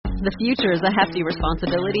The future is a hefty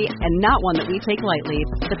responsibility and not one that we take lightly.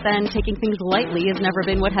 But then taking things lightly has never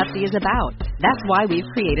been what Hefty is about. That's why we've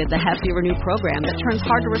created the Hefty Renew program that turns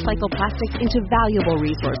hard-to-recycle plastics into valuable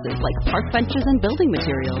resources like park benches and building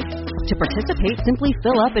materials. To participate, simply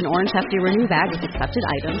fill up an orange Hefty Renew bag with accepted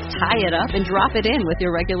items, tie it up, and drop it in with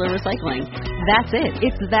your regular recycling. That's it.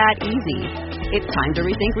 It's that easy. It's time to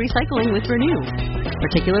rethink recycling with Renew.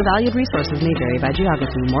 Particular valued resources may vary by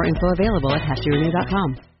geography. More info available at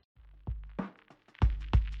heftyrenew.com.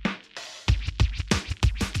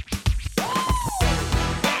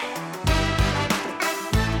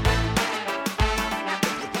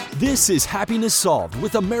 This is Happiness Solved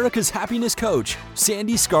with America's happiness coach,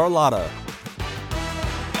 Sandy Scarlatta.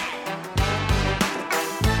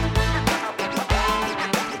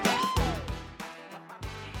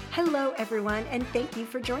 Hello, everyone, and thank you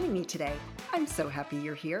for joining me today. I'm so happy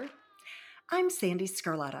you're here. I'm Sandy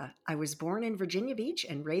Scarlatta. I was born in Virginia Beach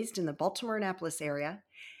and raised in the Baltimore-Annapolis area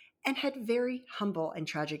and had very humble and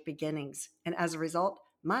tragic beginnings. And as a result,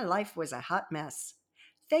 my life was a hot mess.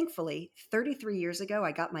 Thankfully, 33 years ago,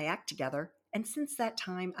 I got my act together, and since that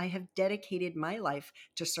time, I have dedicated my life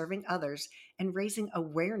to serving others and raising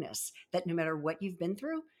awareness that no matter what you've been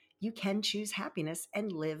through, you can choose happiness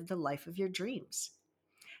and live the life of your dreams.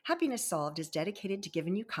 Happiness Solved is dedicated to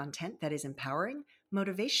giving you content that is empowering,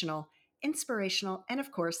 motivational, inspirational, and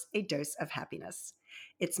of course, a dose of happiness.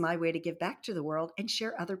 It's my way to give back to the world and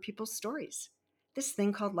share other people's stories. This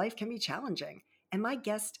thing called life can be challenging, and my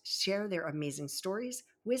guests share their amazing stories,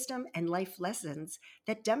 wisdom, and life lessons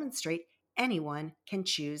that demonstrate anyone can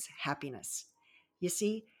choose happiness. You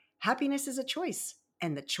see, happiness is a choice,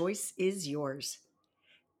 and the choice is yours.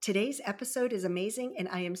 Today's episode is amazing, and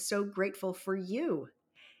I am so grateful for you.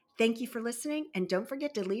 Thank you for listening, and don't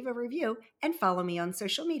forget to leave a review and follow me on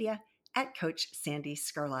social media at Coach Sandy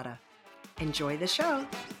Scarlatta. Enjoy the show.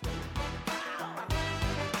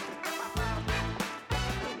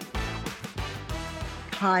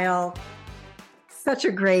 Kyle, such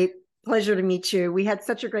a great pleasure to meet you. We had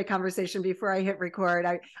such a great conversation before I hit record.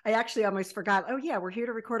 I actually almost forgot, oh yeah, we're here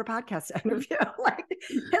to record a podcast interview.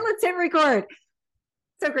 Hey, let's hit record.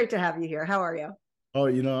 So great to have you here. How are you? Oh,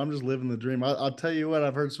 I'm just living the dream. I'll tell you what,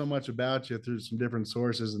 I've heard so much about you through some different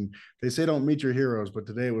sources, and they say don't meet your heroes, but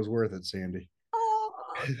today it was worth it, Sandy. Oh,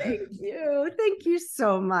 thank you. Thank you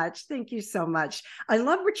so much. Thank you so much. I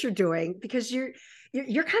love what you're doing because you're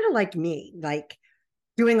kind of like me, like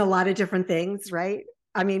doing a lot of different things, right?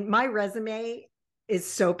 I mean, my resume is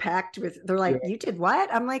so packed with, they're like, You did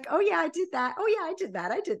what? I'm like, oh yeah, I did that. Oh yeah, I did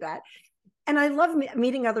that. I did that. And I love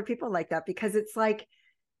meeting other people like that because it's like,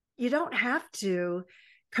 you don't have to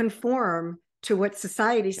conform to what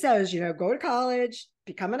society says, go to college,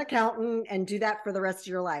 become an accountant, and do that for the rest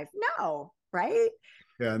of your life. No, right?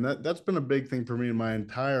 Yeah, and that's been a big thing for me in my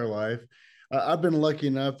entire life. I've been lucky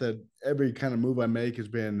enough that every kind of move I make has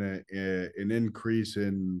been an increase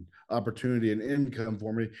in opportunity and income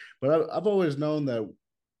for me. But I've always known that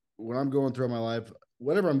when I'm going through my life,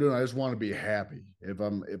 whatever I'm doing, I just want to be happy. If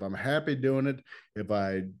I'm happy doing it, if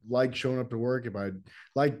I like showing up to work, if I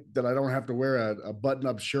like that I don't have to wear a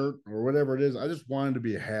button-up shirt or whatever it is, I just wanted to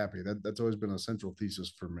be happy. That's always been a central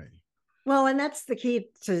thesis for me. Well, and that's the key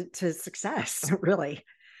to success, really.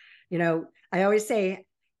 I always say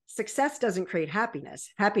success doesn't create happiness.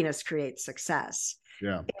 Happiness creates success.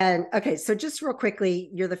 Yeah. And okay, so just real quickly,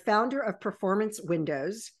 you're the founder of Performance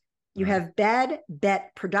Windows. You have Bad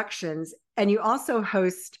Bet Productions, and you also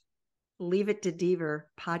host Leave It to Deever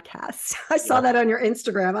podcast. I saw that on your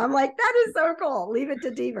Instagram. I'm like, that is so cool. Leave It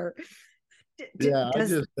to Deever.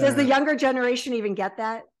 Does the younger generation even get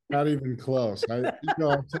that? Not even close.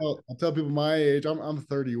 I'll tell people my age. I'm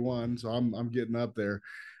 31, so I'm getting up there.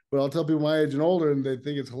 But I'll tell people my age and older, and they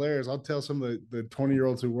think it's hilarious. I'll tell some of the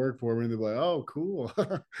 20-year-olds who work for me, and they're like, "Oh, cool."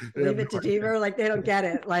 Leave It to Deever, like they don't get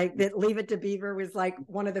it. Like that, Leave It to Beaver was like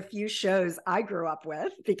one of the few shows I grew up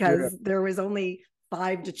with because there was only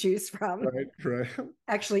 5 to choose from. Right.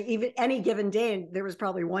 Actually, even any given day, there was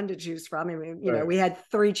probably 1 to choose from. I mean, we had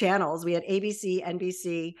 3 channels. We had ABC,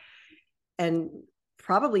 NBC, and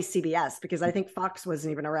probably CBS because I think Fox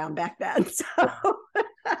wasn't even around back then. So.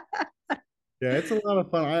 Yeah, it's a lot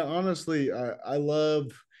of fun. I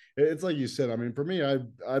love. It's like you said. I mean, for me,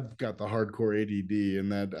 I've got the hardcore ADD,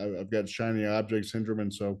 and that I've got shiny object syndrome,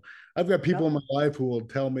 and so I've got people in my life who will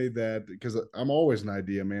tell me that because I'm always an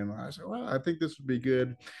idea man. I say, well, I think this would be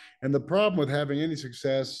good. And the problem with having any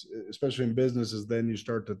success, especially in business, is then you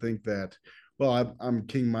start to think that, well, I'm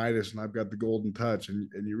King Midas and I've got the golden touch,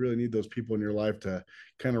 and you really need those people in your life to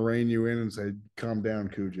kind of rein you in and say, calm down,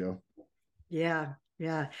 Cujo. Yeah.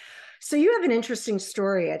 Yeah. So you have an interesting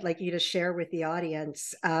story I'd like you to share with the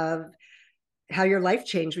audience of how your life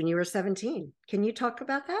changed when you were 17. Can you talk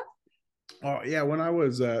about that? Oh yeah, when I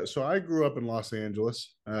was so I grew up in Los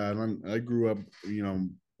Angeles. I grew up,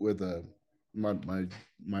 with my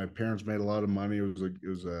my parents made a lot of money. It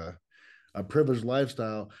was a privileged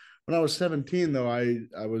lifestyle. When I was 17, though,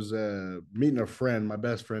 I was meeting a friend, my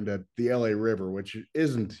best friend, at the LA River, which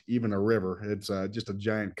isn't even a river. It's just a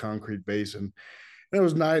giant concrete basin. And it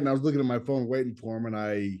was night, and I was looking at my phone waiting for him, and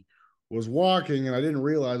I was walking, and I didn't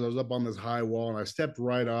realize I was up on this high wall, and I stepped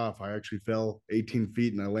right off. I actually fell 18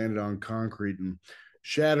 feet, and I landed on concrete and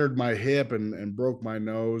shattered my hip and broke my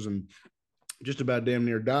nose and just about damn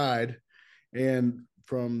near died. And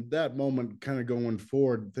from that moment, kind of going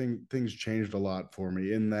forward, things changed a lot for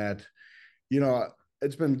me. In that, you know,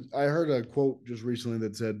 I heard a quote just recently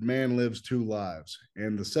that said, "Man lives two lives,"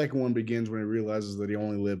 and the second one begins when he realizes that he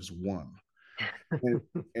only lives one. And,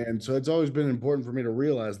 and so it's always been important for me to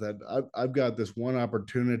realize that I've got this one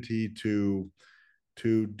opportunity to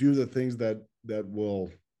do the things that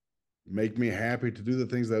will make me happy, to do the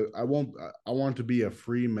things that I want to be a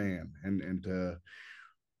free man, and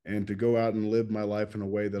to go out and live my life in a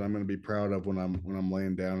way that I'm going to be proud of when I'm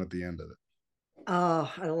laying down at the end of it.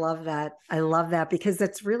 Oh, I love that. I love that because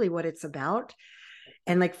that's really what it's about.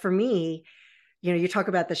 And like for me, you talk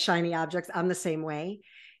about the shiny objects. I'm the same way.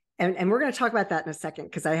 And we're going to talk about that in a second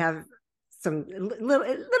because I have some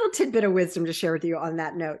little tidbit of wisdom to share with you on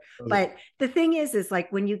that note. Okay. But the thing is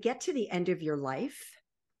like when you get to the end of your life,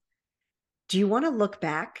 do you want to look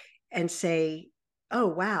back and say, oh,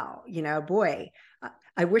 wow, boy,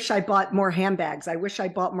 I wish I bought more handbags. I wish I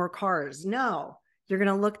bought more cars. No, you're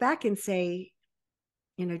going to look back and say,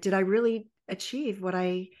 did I really achieve what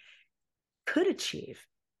I could achieve?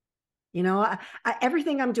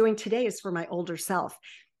 Everything I'm doing today is for my older self.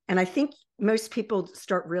 And I think most people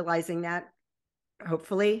start realizing that,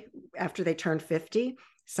 hopefully, after they turn 50.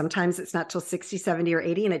 Sometimes it's not till 60, 70, or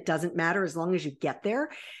 80, and it doesn't matter as long as you get there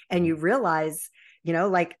and you realize,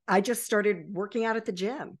 like I just started working out at the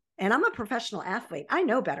gym and I'm a professional athlete. I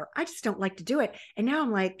know better. I just don't like to do it. And now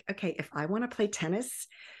I'm like, okay, if I want to play tennis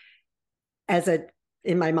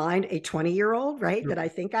in my mind, a 20-year-old, right, that I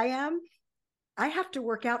think I am, I have to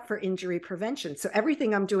work out for injury prevention. So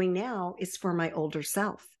everything I'm doing now is for my older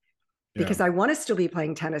self Yeah. because I want to still be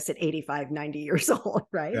playing tennis at 85, 90 years old,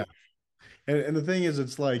 right? Yeah. And the thing is,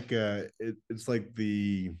 it's like the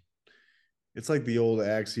old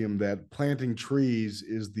axiom that planting trees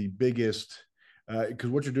is the biggest, because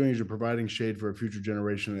what you're doing is you're providing shade for a future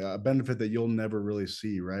generation, a benefit that you'll never really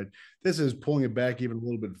see, right? This is pulling it back even a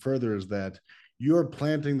little bit further, is that you're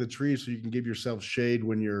planting the tree so you can give yourself shade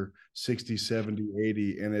when you're 60, 70,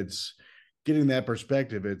 80, and it's getting that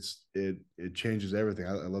perspective. It changes everything.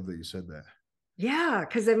 I love that you said that. Yeah,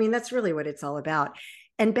 because I mean, that's really what it's all about.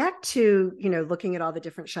 And back to, looking at all the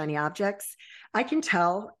different shiny objects, I can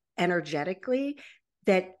tell energetically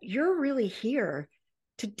that you're really here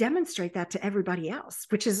to demonstrate that to everybody else,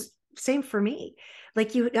 which is same for me.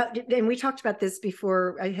 Like and we talked about this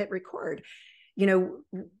before I hit record.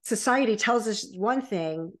 Society tells us one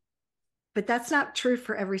thing, but that's not true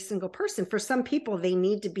for every single person. For some people, they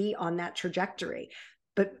need to be on that trajectory,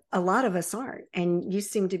 but a lot of us aren't. And you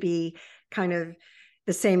seem to be kind of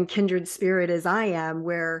the same kindred spirit as I am,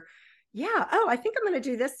 where, yeah, oh, I think I'm going to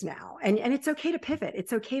do this now. And it's okay to pivot.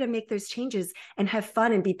 It's okay to make those changes and have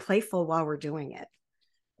fun and be playful while we're doing it.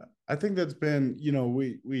 I think that's been,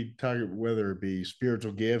 we talk whether it be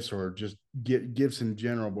spiritual gifts or just gifts in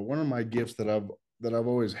general, but one of my gifts that I've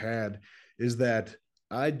always had is that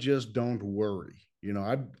I just don't worry.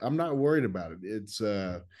 I'm not worried about it. It's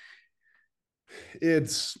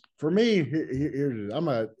for me. Here it is.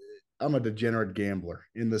 I'm a degenerate gambler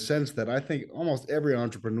in the sense that I think almost every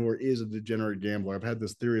entrepreneur is a degenerate gambler. I've had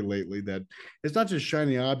this theory lately that it's not just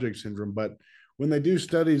shiny object syndrome, but when they do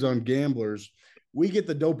studies on gamblers, we get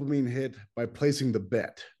the dopamine hit by placing the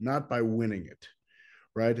bet, not by winning it.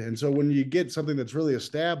 Right. And so when you get something that's really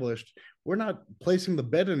established, we're not placing the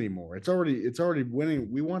bet anymore. It's already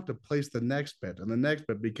winning. We want to place the next bet and the next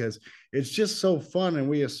bet because it's just so fun. And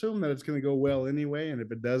we assume that it's going to go well anyway. And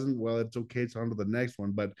if it doesn't, well, it's okay. It's on to the next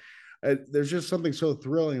one. But there's just something so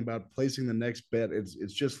thrilling about placing the next bet. It's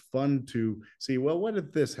just fun to see, well, what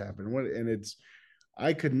if this happen?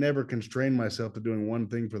 I could never constrain myself to doing one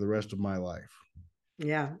thing for the rest of my life.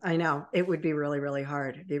 Yeah, I know. It would be really, really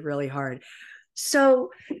hard. It'd be really hard. So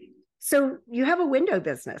you have a window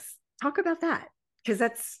business. Talk about that because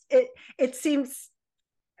that's it. It seems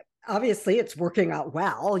obviously it's working out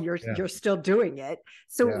well. You're Yeah. you're still doing it.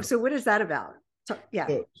 So Yeah. so what is that about? Yeah.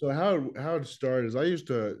 So how it started is I used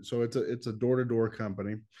to, so it's a door-to-door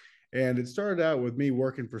company, and it started out with me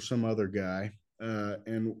working for some other guy,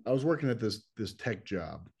 and I was working at this tech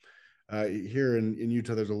job. Here in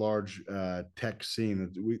Utah, there's a large tech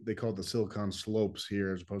scene. They call it the Silicon Slopes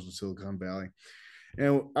here, as opposed to Silicon Valley.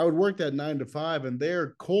 And I would work that 9 to 5, and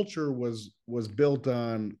their culture was built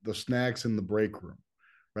on the snacks in the break room,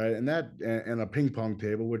 right? And a ping pong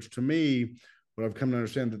table, which to me, what I've come to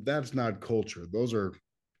understand, that that's not culture. Those are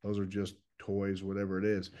just toys, whatever it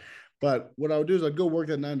is. But what I would do is I'd go work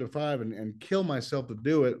that 9 to 5 and kill myself to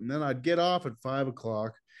do it, and then I'd get off at 5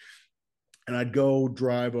 o'clock, and I'd go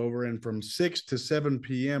drive over, and from 6 to 7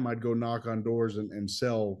 p.m. I'd go knock on doors and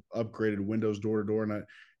sell upgraded windows door to door. And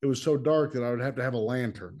it was so dark that I would have to have a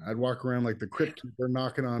lantern. I'd walk around like the crypt keeper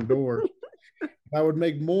knocking on doors. I would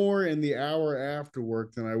make more in the hour after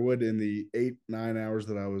work than I would in the 8, 9 hours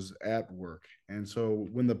that I was at work. And so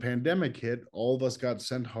when the pandemic hit, all of us got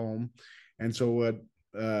sent home. And so what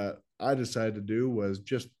I decided to do was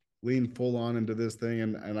just lean full on into this thing.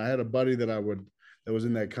 And I had a buddy that was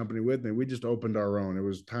in that company with me. We just opened our own. It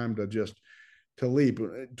was time to leap.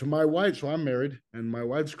 To my wife, so I'm married, and my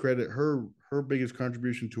wife's credit, her biggest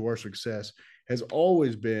contribution to our success has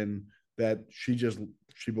always been that she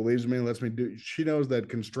believes in me and lets me do. She knows that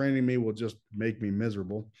constraining me will just make me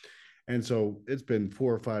miserable. And so it's been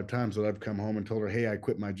 4 or 5 times that I've come home and told her, "Hey, I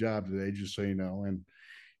quit my job today, just so you know." And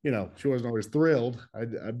she wasn't always thrilled.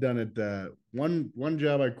 I've done it. One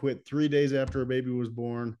job I quit 3 days after a baby was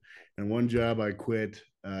born, and one job I quit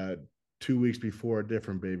 2 weeks before a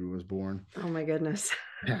different baby was born. Oh my goodness.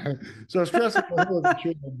 So stressful,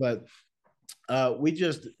 but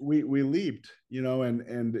we leaped,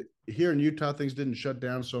 and here in Utah things didn't shut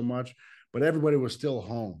down so much, but everybody was still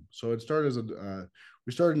home. So it started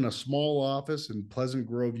we started in a small office in Pleasant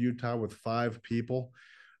Grove, Utah, with 5 people,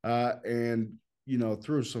 and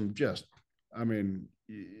through some I mean,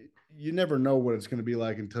 you never know what it's going to be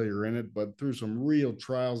like until you're in it, but through some real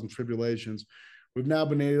trials and tribulations, we've now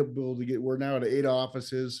been able to we're now at 8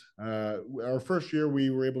 offices. Our first year, we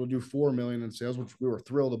were able to do 4 million in sales, which we were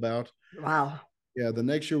thrilled about. Wow. Yeah. The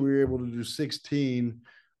next year we were able to do 16.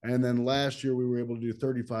 And then last year we were able to do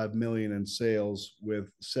 35 million in sales,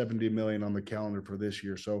 with 70 million on the calendar for this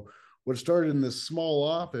year. So what started in this small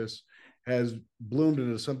office has bloomed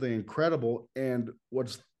into something incredible. And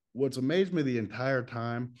what's amazed me the entire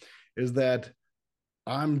time is that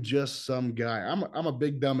I'm just some guy. I'm a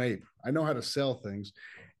big dumb ape. I know how to sell things.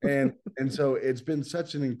 And so it's been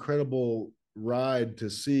such an incredible ride to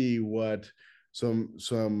see what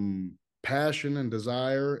some passion and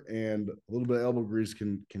desire and a little bit of elbow grease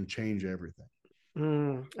can change everything.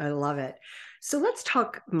 I love it. So let's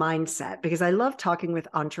talk mindset, because I love talking with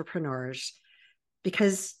entrepreneurs,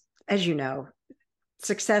 because as you know,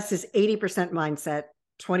 success is 80% mindset,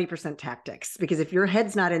 20% tactics, because if your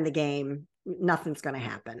head's not in the game, nothing's going to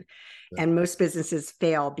happen. Yeah. And most businesses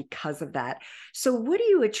fail because of that. So what do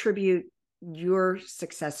you attribute your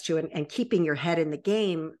success to, and keeping your head in the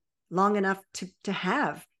game long enough to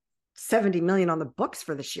have 70 million on the books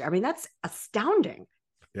for this year? I mean, that's astounding.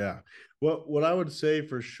 Yeah. Well, what I would say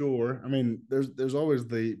for sure, I mean, there's always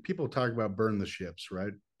the people talk about burn the ships,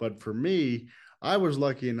 right? But for me, I was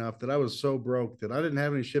lucky enough that I was so broke that I didn't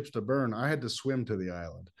have any ships to burn. I had to swim to the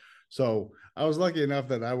island. So I was lucky enough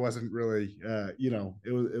that I wasn't really,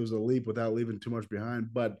 it was a leap without leaving too much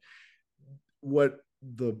behind. But what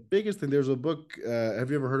the biggest thing, there's a book. Have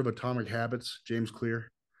you ever heard of Atomic Habits, James Clear?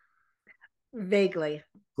 Vaguely.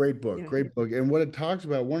 Great book, great book. And what it talks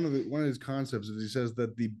about, one of his concepts is he says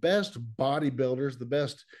that the best bodybuilders, the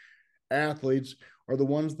best athletes are the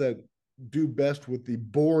ones that do best with the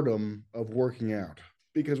boredom of working out.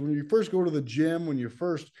 Because when you first go to the gym, when you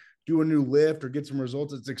first do a new lift or get some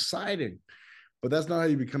results, it's exciting. But that's not how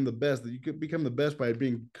you become the best. You could become the best by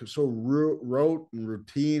being so rote and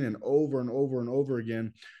routine and over and over and over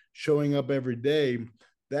again, showing up every day.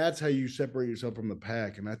 That's how you separate yourself from the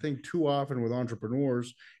pack. And I think too often with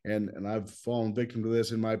entrepreneurs, and I've fallen victim to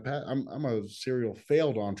this in my past, I'm a serial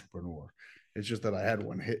failed entrepreneur. It's just that I had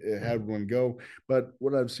one go. But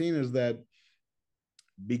what I've seen is that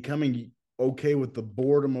becoming okay with the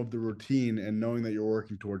boredom of the routine and knowing that you're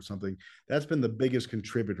working towards something, that's been the biggest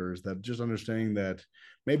contributor, is that just understanding that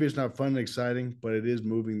maybe it's not fun and exciting, but it is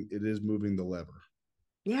moving the lever.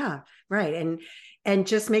 Yeah, right. And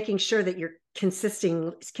just making sure that you're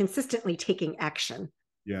consistently taking action.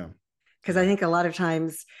 Yeah. Because I think a lot of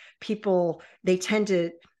times people, they tend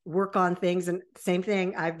to work on things, and same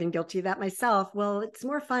thing, I've been guilty of that myself. Well, it's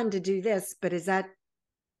more fun to do this, but is that,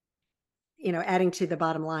 adding to the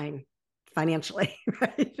bottom line financially,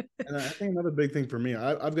 right? And I think another big thing for me,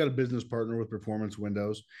 I've got a business partner with Performance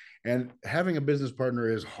Windows, and having a business partner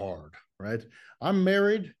is hard, right? I'm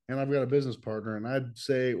married and I've got a business partner, and I'd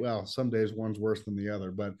say, well, some days one's worse than the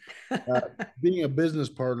other, but uh, being a business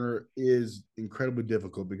partner is incredibly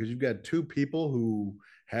difficult because you've got two people who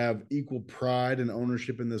have equal pride and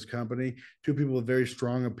ownership in this company, two people with very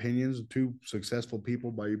strong opinions, two successful people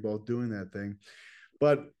by you both doing that thing.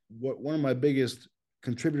 But one of my biggest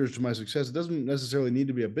contributors to my success, it doesn't necessarily need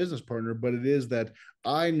to be a business partner, but it is that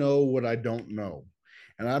I know what I don't know.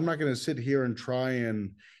 And I'm not going to sit here and try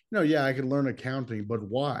and, yeah, I can learn accounting, but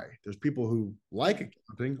why? There's people who like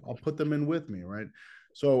accounting. I'll put them in with me, right?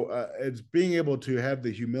 So it's being able to have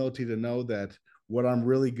the humility to know that what I'm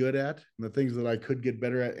really good at and the things that I could get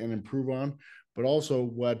better at and improve on, but also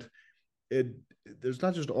what it there's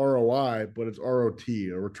not just ROI, but it's ROT,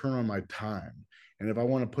 a return on my time. And if I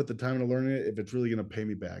want to put the time into learning it, if it's really going to pay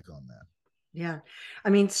me back on that. Yeah. I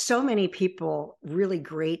mean, so many people, really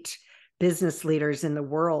great business leaders in the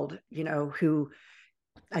world, who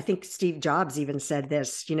I think Steve Jobs even said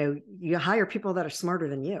this, you hire people that are smarter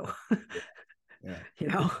than you.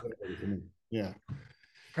 Yeah. Yeah.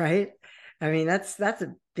 Right. I mean, that's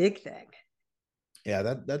a big thing.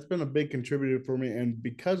 Yeah, that's been a big contributor for me. And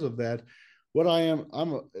because of that, what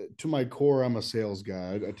to my core, I'm a sales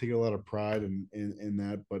guy. I take a lot of pride in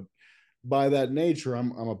that, but by that nature,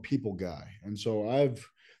 I'm a people guy. And so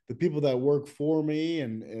the people that work for me,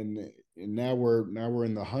 and now we're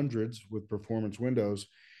in the hundreds with Performance Windows.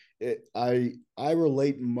 I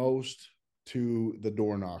relate most to the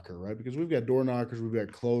door knocker, right? Because we've got door knockers, we've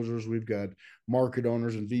got closers, we've got market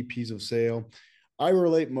owners and VPs of sale. I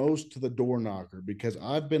relate most to the door knocker because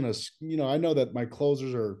I've been I know that my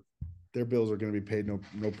closers their bills are going to be paid,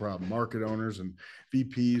 no problem. Market owners and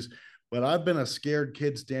VPs, but I've been a scared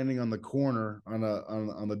kid standing on the corner on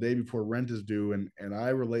the day before rent is due, and I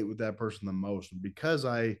relate with that person the most. And because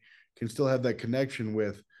I can still have that connection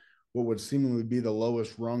with what would seemingly be the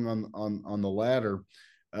lowest rung on the ladder,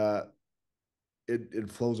 uh,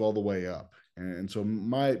 it flows all the way up. And so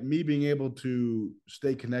me being able to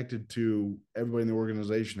stay connected to everybody in the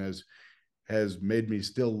organization has made me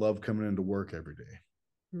still love coming into work every day.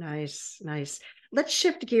 Nice, nice. Let's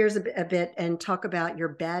shift gears a bit and talk about your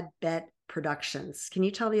Bad Bet Productions. Can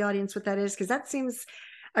you tell the audience what that is? Because that seems,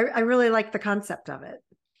 I really like the concept of it.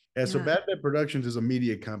 Yeah, so Bad Bet Productions is a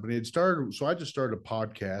media company. I just started a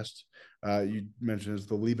podcast. You mentioned it's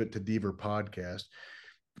the Leave It to Deever podcast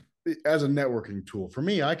as a networking tool. For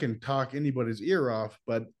me, I can talk anybody's ear off,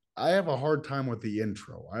 but I have a hard time with the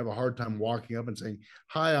intro. I have a hard time walking up and saying,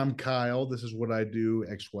 "Hi, I'm Kyle. This is what I do,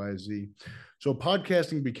 XYZ." So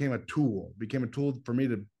podcasting became a tool for me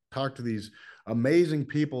to talk to these amazing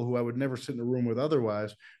people who I would never sit in a room with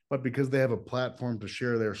otherwise, but because they have a platform to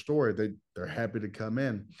share their story, they're happy to come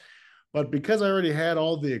in. But because I already had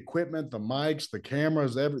all the equipment, the mics, the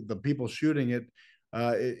cameras, the people shooting it,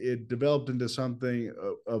 it developed into something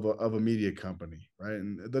of a media company, right?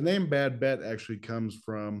 And the name Bad Bet actually comes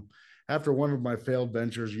from after one of my failed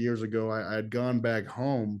ventures years ago. I had gone back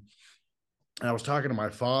home and I was talking to my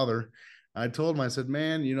father. I told him, I said,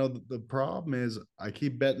 "Man, the problem is I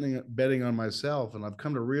keep betting on myself, and I've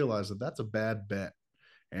come to realize that that's a bad bet."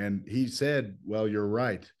 And he said, "Well, you're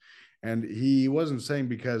right." And he wasn't saying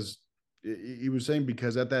because he was saying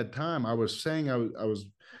because at that time I was saying I was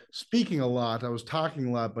speaking a lot, I was talking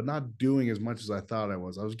a lot, but not doing as much as I thought I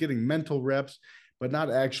was. I was getting mental reps, but not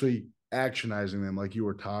actually actionizing them like you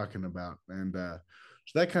were talking about. And so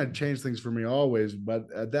that kind of changed things for me always. But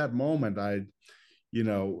at that moment,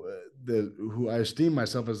 who I esteem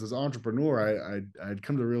myself as this entrepreneur, I'd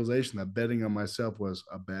come to the realization that betting on myself was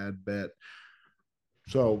a bad bet.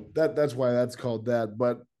 So that's why that's called that.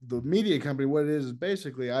 But the media company, what it is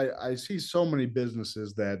basically I see so many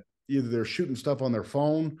businesses that either they're shooting stuff on their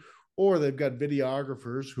phone or they've got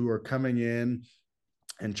videographers who are coming in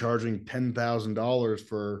and charging $10,000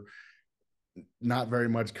 for not very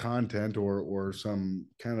much content or some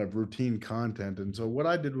kind of routine content. And so what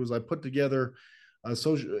I did was I put together a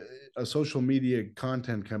social media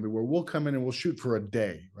content company where we'll come in and we'll shoot for a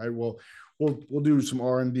day, right? We'll do some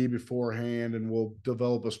R&D beforehand and we'll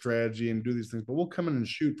develop a strategy and do these things, but we'll come in and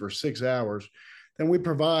shoot for 6 hours. Then we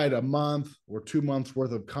provide a month or 2 months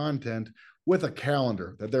worth of content with a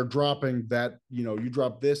calendar that they're dropping that, you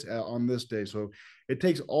drop this on this day. So it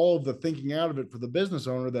takes all of the thinking out of it for the business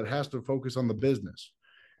owner that has to focus on the business.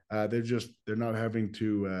 They're not having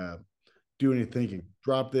to do any thinking.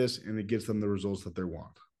 Drop this and it gets them the results that they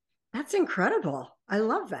want. That's incredible. I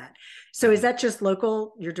love that. So is that just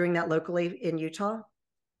local? You're doing that locally in Utah?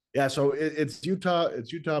 Yeah, so it's Utah.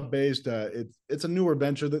 It's Utah based. It's a newer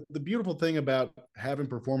venture. The beautiful thing about having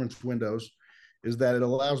performance windows is that it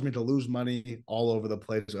allows me to lose money all over the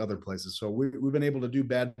place, other places. So we've been able to do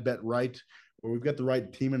bad bet right, where we've got the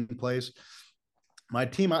right team in place. My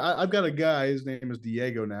team, I've got a guy. His name is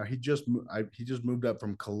Diego. Now he just moved up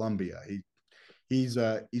from Colombia. He's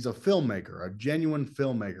a filmmaker, a genuine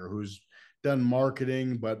filmmaker who's done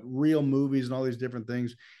marketing, but real movies and all these different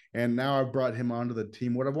things. And now I've brought him onto the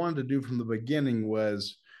team. What I wanted to do from the beginning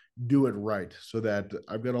was do it right, so that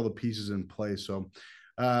I've got all the pieces in place. So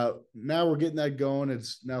now we're getting that going.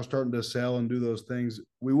 It's now starting to sell and do those things.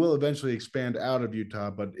 We will eventually expand out of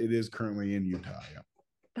Utah, but it is currently in Utah. Yeah.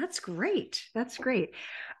 That's great. That's great.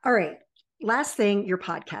 All right. Last thing, your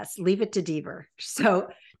podcast, Leave It to Deever. So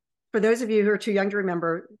for those of you who are too young to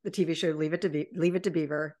remember the TV show Leave It to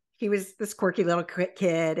Beaver, he was this quirky little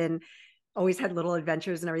kid and always had little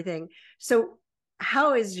adventures and everything. So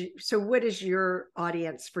what is your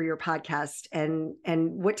audience for your podcast, and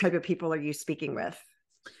what type of people are you speaking with?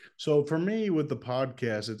 So for me with the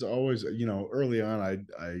podcast, it's always, early on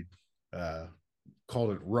I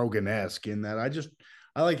called it Rogan-esque, in that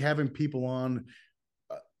I like having people on.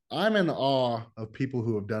 I'm in awe of people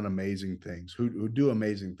who have done amazing things, who do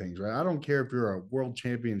amazing things, right? I don't care if you're a world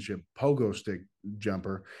championship pogo stick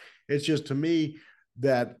jumper. It's just, to me,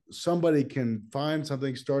 that somebody can find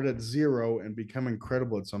something, start at zero, and become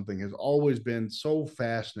incredible at something has always been so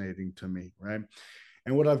fascinating to me, right?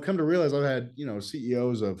 And what I've come to realize, I've had,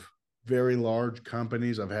 CEOs of very large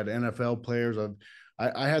companies. I've had NFL players.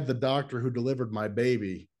 I had the doctor who delivered my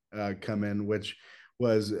baby come in, which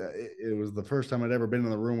was it was the first time I'd ever been in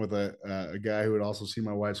the room with a guy who would also see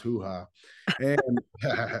my wife's hoo-ha. And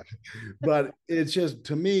but it's just,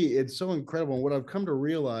 to me, it's so incredible. And what I've come to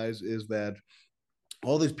realize is that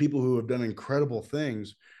all these people who have done incredible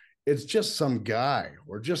things, it's just some guy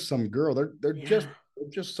or just some girl. They're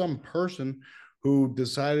just some person who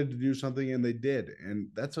decided to do something, and they did. And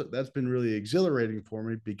that's been really exhilarating for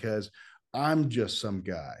me, because I'm just some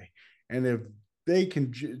guy. And if they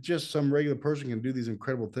can, just some regular person can do these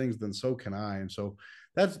incredible things, then so can I. And so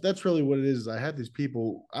that's really what it is. I have these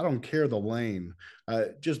people. I don't care the lane.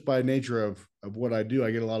 Just by nature of what I do, I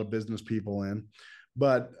get a lot of business people in.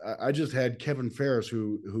 But I just had Kevin Ferris,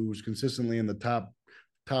 who's consistently in the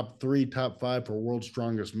top three, top five for world's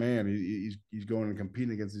strongest man. He's going and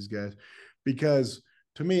competing against these guys, because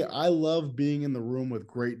to me, I love being in the room with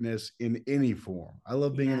greatness in any form. I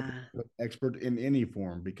love being an expert in any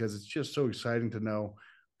form, because it's just so exciting to know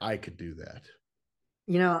I could do that.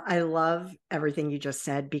 I love everything you just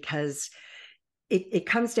said, because it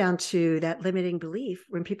comes down to that limiting belief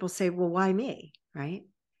when people say, well, why me? Right?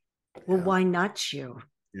 Well, why not you?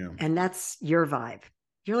 Yeah. And that's your vibe.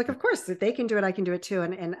 You're like, of course, if they can do it, I can do it too.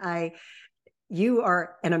 You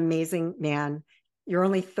are an amazing man. You're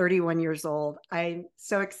only 31 years old. I'm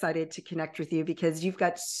so excited to connect with you, because you've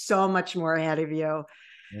got so much more ahead of you.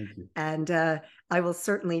 Thank you. And I will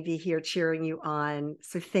certainly be here cheering you on.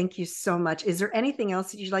 So thank you so much. Is there anything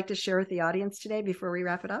else that you'd like to share with the audience today before we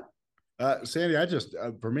wrap it up? Sandy,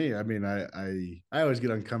 for me, I mean, I always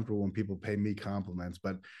get uncomfortable when people pay me compliments,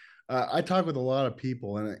 but I talk with a lot of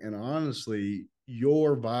people, and honestly,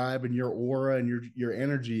 your vibe and your aura and your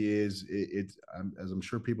energy it's as I'm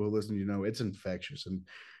sure people who listen, it's infectious. And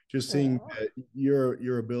just seeing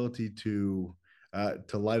your ability to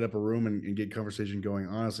light up a room and get conversation going,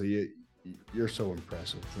 honestly, you're so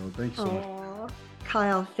impressive. So thank you so much.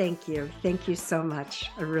 Kyle, thank you so much.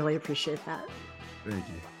 I really appreciate that. Thank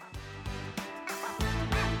you.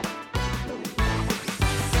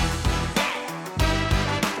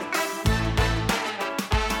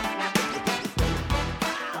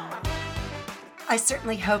 I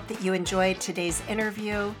certainly hope that you enjoyed today's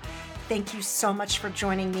interview. Thank you so much for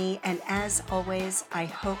joining me. And as always, I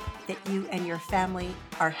hope that you and your family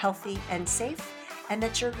are healthy and safe, and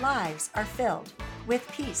that your lives are filled with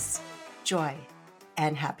peace, joy,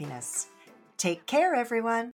 and happiness. Take care, everyone.